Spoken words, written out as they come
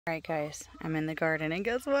Alright guys, I'm in the garden and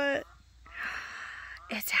guess what?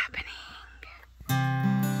 It's happening.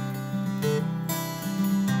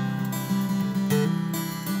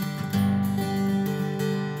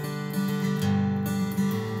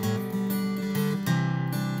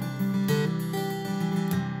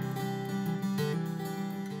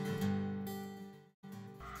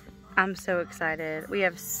 I'm so excited. We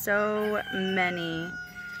have so many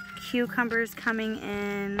cucumbers coming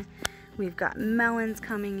in. We've got melons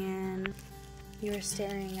coming in. You are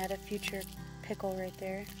staring at a future pickle right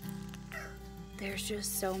there. There's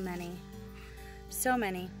just so many. So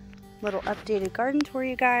many. Little updated garden tour,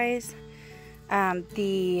 you guys.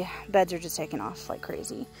 The beds are just taking off like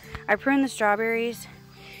crazy. I pruned the strawberries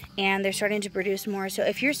and they're starting to produce more. So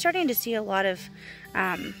if you're starting to see a lot of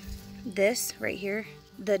this right here,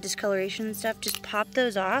 the discoloration and stuff, just pop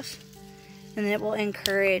those off and then it will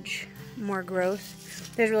encourage more growth.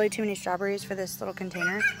 There's really too many strawberries for this little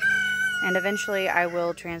container, and eventually I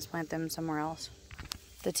will transplant them somewhere else.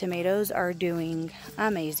 The tomatoes are doing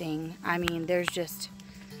amazing. I mean, there's just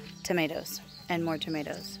tomatoes and more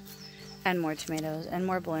tomatoes and more tomatoes and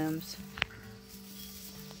more blooms.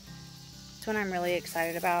 This one I'm really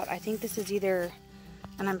excited about. I think this is either,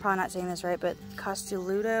 and I'm probably not saying this right, but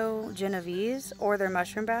Costoludo Genovese or their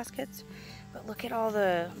mushroom baskets. But look at all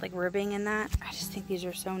the like ribbing in that. I just think these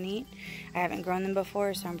are so neat. I haven't grown them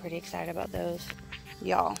before, so I'm pretty excited about those.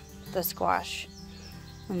 Y'all, the squash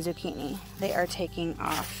and zucchini, they are taking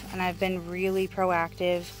off. And I've been really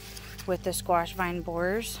proactive with the squash vine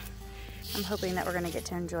borers. I'm hoping that we're gonna get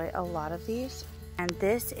to enjoy a lot of these. And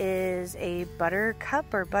this is a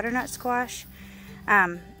buttercup or butternut squash.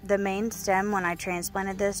 The main stem, when I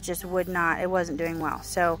transplanted this, just would not, it wasn't doing well.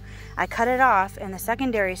 So I cut it off and the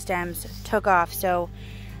secondary stems took off. So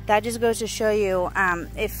that just goes to show you,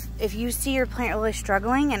 if you see your plant really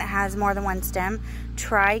struggling and it has more than one stem,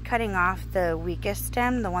 try cutting off the weakest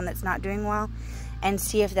stem, the one that's not doing well, and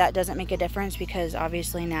see if that doesn't make a difference, because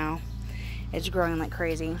obviously now it's growing like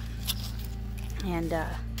crazy. And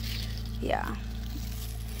yeah,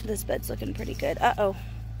 this bed's looking pretty good. Uh-oh.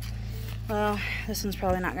 Well, this one's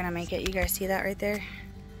probably not gonna make it. You guys see that right there?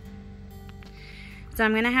 So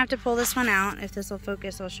I'm gonna have to pull this one out. If this will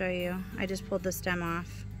focus, I'll show you. I just pulled the stem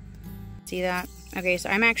off. See that? Okay, so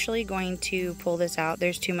I'm actually going to pull this out.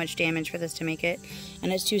 There's too much damage for this to make it,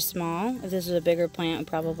 and it's too small. If this was a bigger plant, it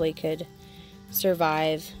probably could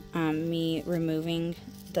survive me removing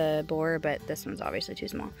the borer, but this one's obviously too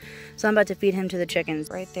small. So I'm about to feed him to the chickens.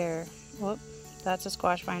 Right there. Whoop, that's a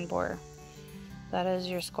squash vine borer. That is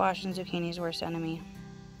your squash and zucchini's worst enemy.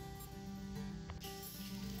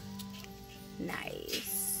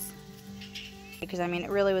 Nice. Because I mean, it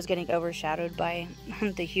really was getting overshadowed by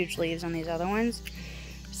the huge leaves on these other ones.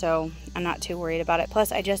 So I'm not too worried about it.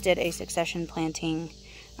 Plus I just did a succession planting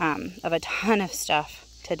of a ton of stuff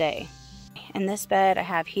today. In this bed I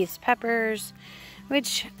have Heath's peppers,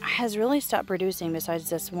 which has really stopped producing besides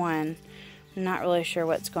this one. I'm not really sure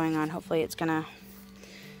what's going on. Hopefully it's gonna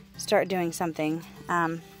start doing something.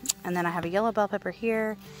 And then I have a yellow bell pepper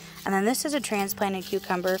here, and then this is a transplanted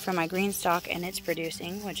cucumber from my green stalk, and it's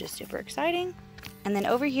producing, which is super exciting. And then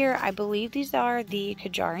over here I believe these are the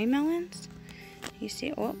Kajari melons. You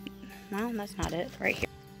see? Oh, well, that's not it. Right here.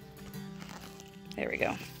 There we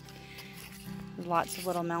go. There's lots of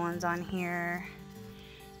little melons on here.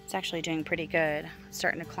 It's actually doing pretty good. It's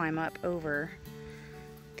starting to climb up over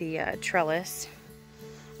the trellis.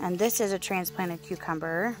 And this is a transplanted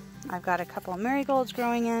cucumber. I've got a couple of marigolds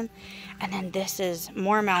growing in. And then this is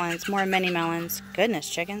more melons, more mini melons. Goodness,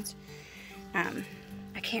 chickens.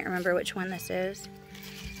 I can't remember which one this is,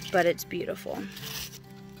 but it's beautiful.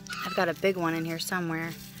 I've got a big one in here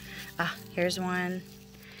somewhere. Here's one.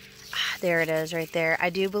 There it is right there.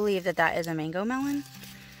 I do believe that that is a mango melon,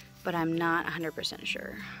 but I'm not 100%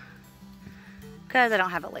 sure because I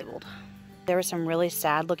don't have it labeled. There were some really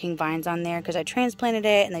sad looking vines on there because I transplanted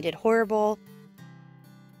it and they did horrible.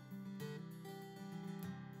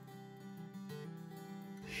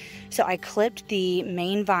 So I clipped the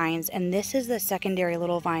main vines, and this is the secondary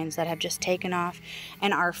little vines that have just taken off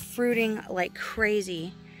and are fruiting like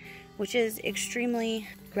crazy, which is extremely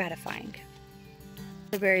gratifying.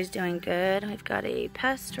 The berry's doing good. We've got a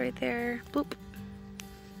pest right there. Boop.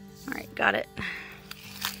 All right, got it.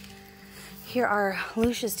 Here are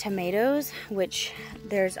Lucia's tomatoes, which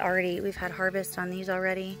we've had harvest on these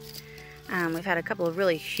already. We've had a couple of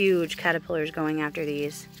really huge caterpillars going after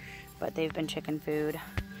these, but they've been chicken food.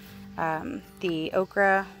 The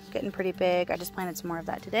okra getting pretty big. I just planted some more of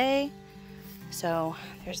that today. So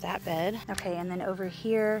there's that bed. Okay, and then over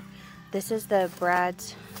here, this is the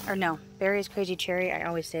Barry's Crazy Cherry. I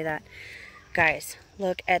always say that. Guys,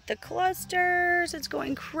 Look at the clusters. It's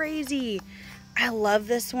going crazy. I love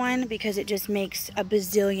this one because it just makes a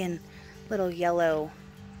bazillion little yellow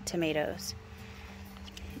tomatoes.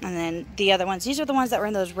 And then the other ones, these are the ones that were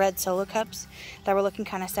in those red solo cups that were looking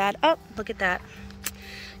kind of sad. Oh, look at that.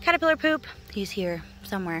 Caterpillar poop. He's here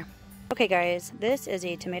somewhere. Okay guys, this is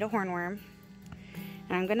a tomato hornworm.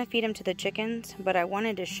 And I'm gonna feed him to the chickens, but I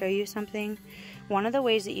wanted to show you something. One of the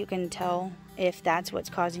ways that you can tell if that's what's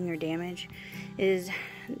causing your damage is,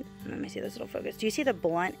 let me see this little focus. Do you see the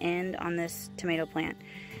blunt end on this tomato plant?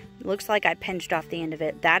 It looks like I pinched off the end of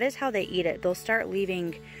it. That is how they eat it. They'll start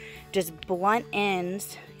leaving just blunt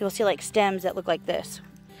ends. You'll see like stems that look like this.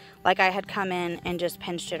 Like I had come in and just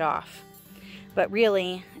pinched it off. But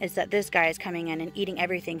really, it's that this guy is coming in and eating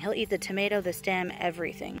everything. He'll eat the tomato, the stem,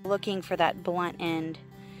 everything. Looking for that blunt end.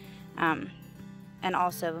 And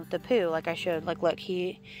also the poo, like I showed. Like, look,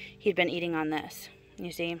 he'd been eating on this.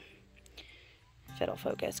 You see? If it'll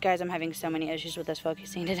focus. Guys, I'm having so many issues with this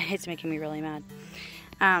focusing today. It's making me really mad.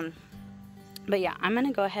 But yeah, I'm going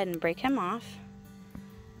to go ahead and break him off.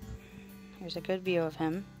 Here's a good view of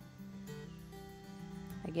him.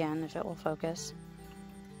 Again, if it will focus.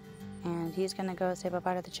 And he's going to go say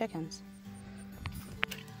bye-bye to the chickens.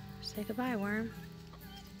 Say goodbye, worm.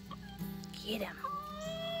 Get him.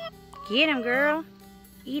 Get him, girl.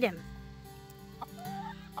 Eat him.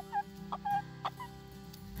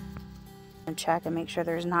 And check and make sure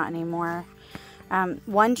there's not any more.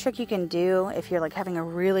 One trick you can do if you're like having a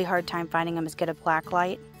really hard time finding them is get a black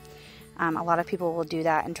light. A lot of people will do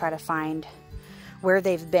that and try to find where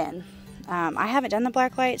they've been. I haven't done the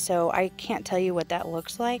black light, so I can't tell you what that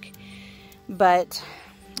looks like. But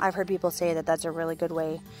I've heard people say that that's a really good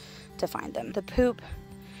way to find them. The poop,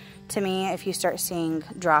 to me, if you start seeing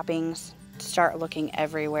droppings, start looking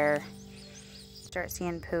everywhere. Start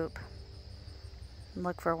seeing poop.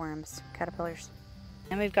 Look for worms, caterpillars.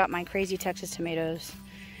 And we've got my crazy Texas tomatoes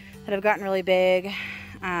that have gotten really big.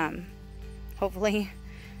 Hopefully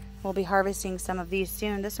we'll be harvesting some of these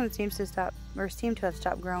soon. This one seems to have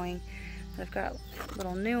stopped growing. But I've got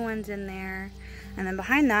little new ones in there. And then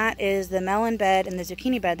behind that is the melon bed and the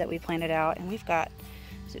zucchini bed that we planted out. And we've got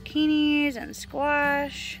zucchinis and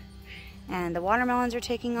squash. And the watermelons are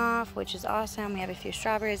taking off, which is awesome. We have a few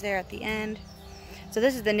strawberries there at the end. So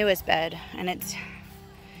this is the newest bed, and it's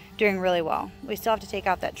doing really well. We still have to take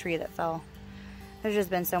out that tree that fell. There's just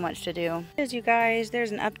been so much to do. As you guys,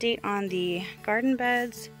 there's an update on the garden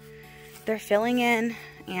beds. They're filling in,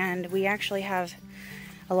 and we actually have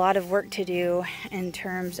a lot of work to do in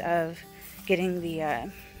terms of getting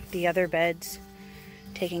the other beds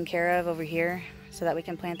taken care of over here so that we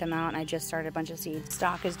can plant them out. And I just started a bunch of seeds.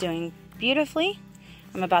 Stock is doing beautifully.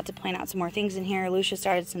 I'm about to plant out some more things in here. Lucia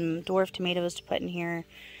started some dwarf tomatoes to put in here.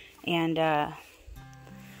 And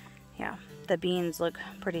yeah, the beans look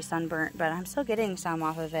pretty sunburnt, but I'm still getting some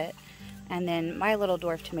off of it. And then my little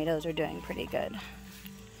dwarf tomatoes are doing pretty good.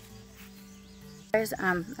 Guys,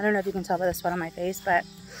 I don't know if you can tell by the sweat on my face, but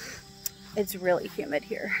it's really humid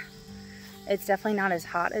here. It's definitely not as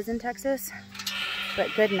hot as in Texas, but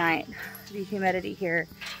good night. The humidity here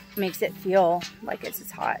makes it feel like it's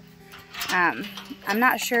as hot. I'm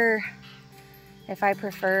not sure if I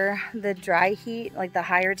prefer the dry heat, like the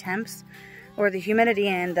higher temps, or the humidity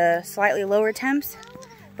and the slightly lower temps,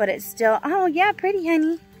 but it's still, oh yeah, pretty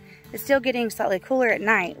honey. It's still getting slightly cooler at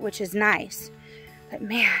night, which is nice, but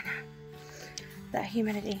man, that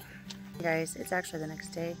humidity. Guys, it's actually the next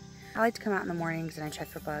day. I like to come out in the mornings and I check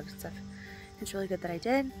for bugs and stuff. It's really good that I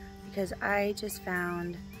did because I just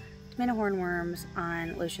found tomato hornworms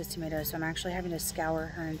on Lucia's tomatoes, so I'm actually having to scour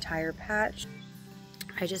her entire patch.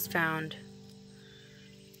 I just found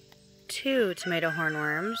 2 tomato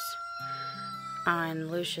hornworms on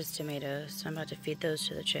Lucia's tomatoes, so I'm about to feed those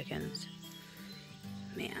to the chickens.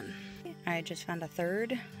 Man, I just found a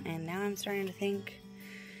 3rd, and now I'm starting to think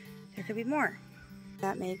there could be more.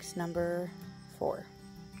 That makes number 4.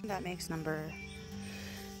 That makes number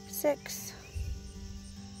 6.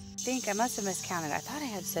 I think I must have miscounted. I thought I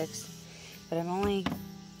had 6, but I'm only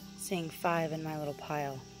seeing 5 in my little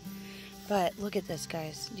pile. But look at this,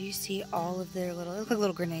 guys. Do you see all of their little, they look like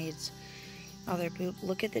little grenades, all their poop?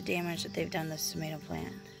 Look at the damage that they've done to this tomato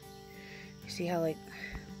plant. You see how like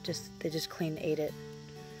they just clean ate it.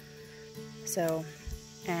 So,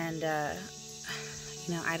 and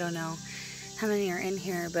you know, I don't know how many are in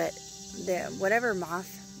here, but whatever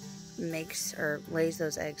moth makes or lays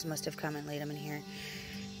those eggs must have come and laid them in here.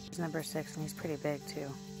 He's number 6, and he's pretty big too.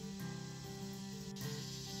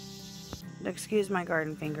 Excuse my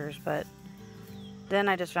garden fingers, but then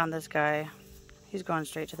I just found this guy. He's going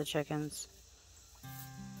straight to the chickens.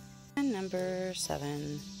 And number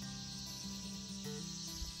 7.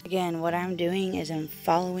 Again, what I'm doing is I'm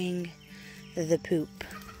following the poop.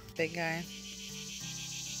 Big guy.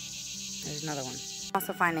 There's another one.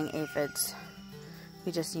 Also finding aphids.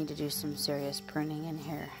 We just need to do some serious pruning in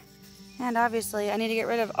here. And obviously I need to get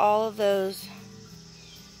rid of all of those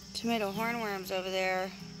tomato hornworms over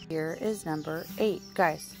there. Here is number 8.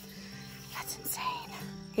 Guys, that's insane.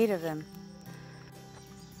 8 of them.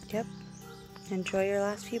 Yep. Enjoy your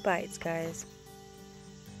last few bites, guys.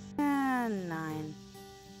 And 9.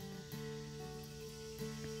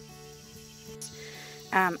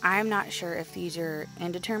 I'm not sure if these are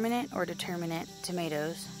indeterminate or determinate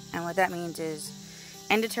tomatoes. And what that means is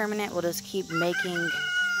indeterminate will just keep making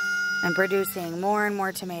and producing more and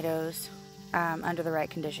more tomatoes under the right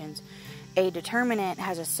conditions. A determinate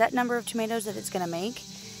has a set number of tomatoes that it's going to make.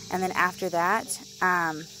 And then after that,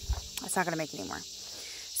 it's not going to make any more.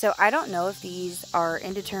 So I don't know if these are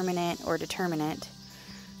indeterminate or determinate.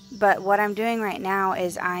 But what I'm doing right now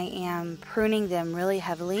is I am pruning them really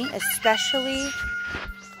heavily, especially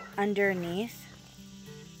underneath,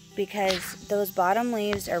 because those bottom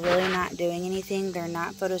leaves are really not doing anything. They're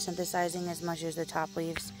not photosynthesizing as much as the top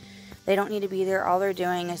leaves. They don't need to be there. All they're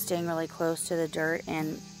doing is staying really close to the dirt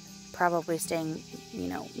and probably staying, you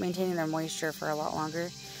know, maintaining their moisture for a lot longer.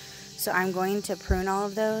 So I'm going to prune all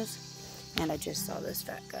of those. And I just saw this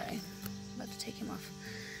fat guy. I'm about to take him off.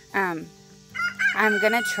 I'm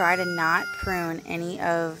going to try to not prune any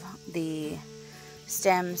of the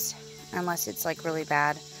stems unless it's like really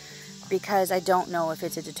bad, because I don't know if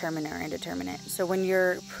it's a determinate or indeterminate. So when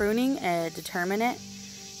you're pruning a determinate,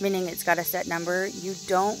 meaning it's got a set number, you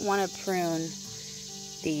don't want to prune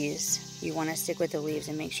these. You want to stick with the leaves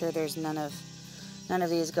and make sure there's none of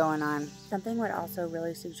these going on. Something I would also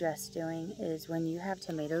really suggest doing is when you have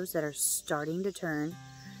tomatoes that are starting to turn,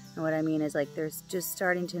 and what I mean is like they're just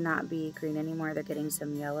starting to not be green anymore, they're getting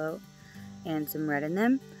some yellow and some red in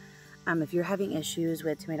them. If you're having issues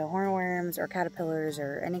with tomato hornworms or caterpillars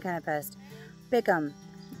or any kind of pest, pick them.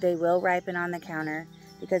 They will ripen on the counter,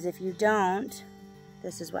 because if you don't,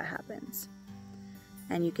 this is what happens.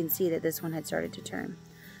 And you can see that this one had started to turn.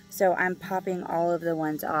 So I'm popping all of the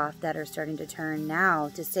ones off that are starting to turn now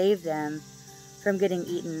to save them from getting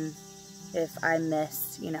eaten if I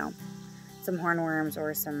miss, you know, some hornworms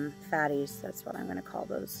or some fatties. That's what I'm going to call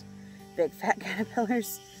those big fat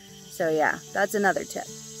caterpillars. So yeah, that's another tip.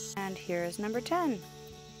 And here's number 10.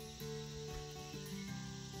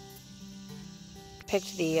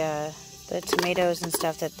 Picked the tomatoes and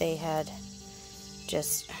stuff that they had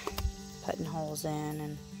just putting holes in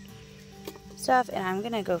and stuff, and I'm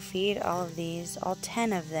gonna go feed all of these, all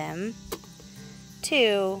 10 of them,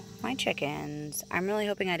 to my chickens. I'm really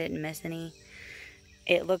hoping I didn't miss any.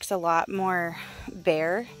 It looks a lot more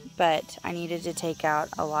bare, but I needed to take out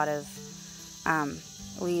a lot of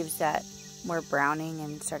leaves that were browning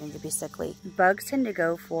and starting to be sickly. Bugs tend to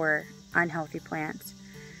go for unhealthy plants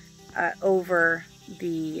over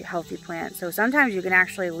the healthy plant. So sometimes you can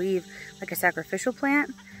actually leave like a sacrificial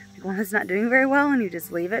plant, like one that's not doing very well, and you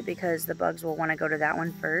just leave it because the bugs will want to go to that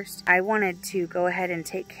one first. I wanted to go ahead and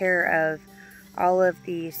take care of all of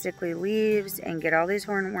the sickly leaves and get all these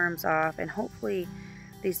hornworms off, and hopefully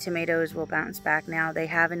these tomatoes will bounce back now. They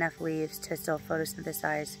have enough leaves to still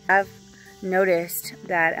photosynthesize. I've noticed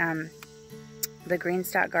that the green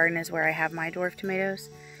stock garden is where I have my dwarf tomatoes,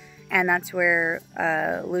 and that's where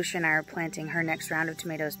Lucia and I are planting her next round of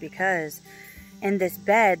tomatoes, because in this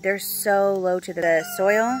bed they're so low to the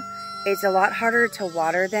soil. It's a lot harder to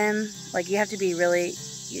water them. Like, you have to be really,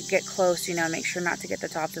 you get close, you know, make sure not to get the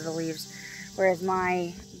tops of the leaves. Whereas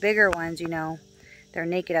my bigger ones, you know, they're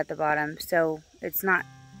naked at the bottom, so it's not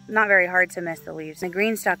very hard to miss the leaves. In the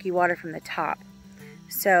green stock, you water from the top,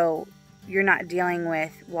 so you're not dealing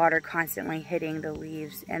with water constantly hitting the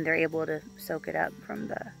leaves, and they're able to soak it up from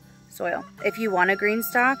the soil. If you want a green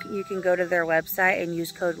stock, you can go to their website and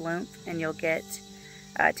use code LOOMF, and you'll get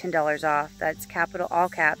 $10 off. That's capital, all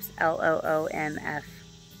caps, LOOMF.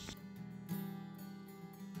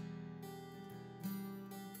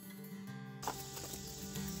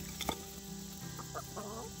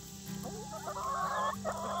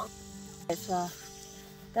 Well,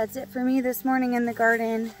 that's it for me this morning in the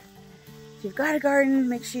garden. If you've got a garden,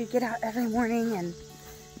 make sure you get out every morning and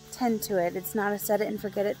tend to it. It's not a set it and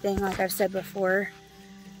forget it thing, like I've said before.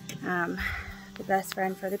 The best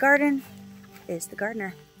friend for the garden is the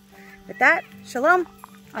gardener. With that, shalom.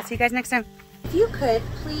 I'll see you guys next time. If you could,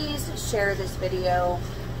 please share this video,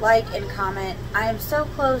 like and comment. I am so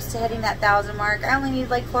close to hitting that 1,000 mark. I only need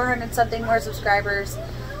like 400 something more subscribers,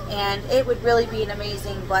 and it would really be an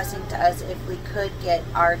amazing blessing to us if we could get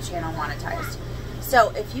our channel monetized. So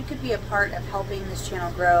if you could be a part of helping this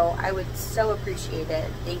channel grow, I would so appreciate it.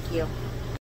 Thank you.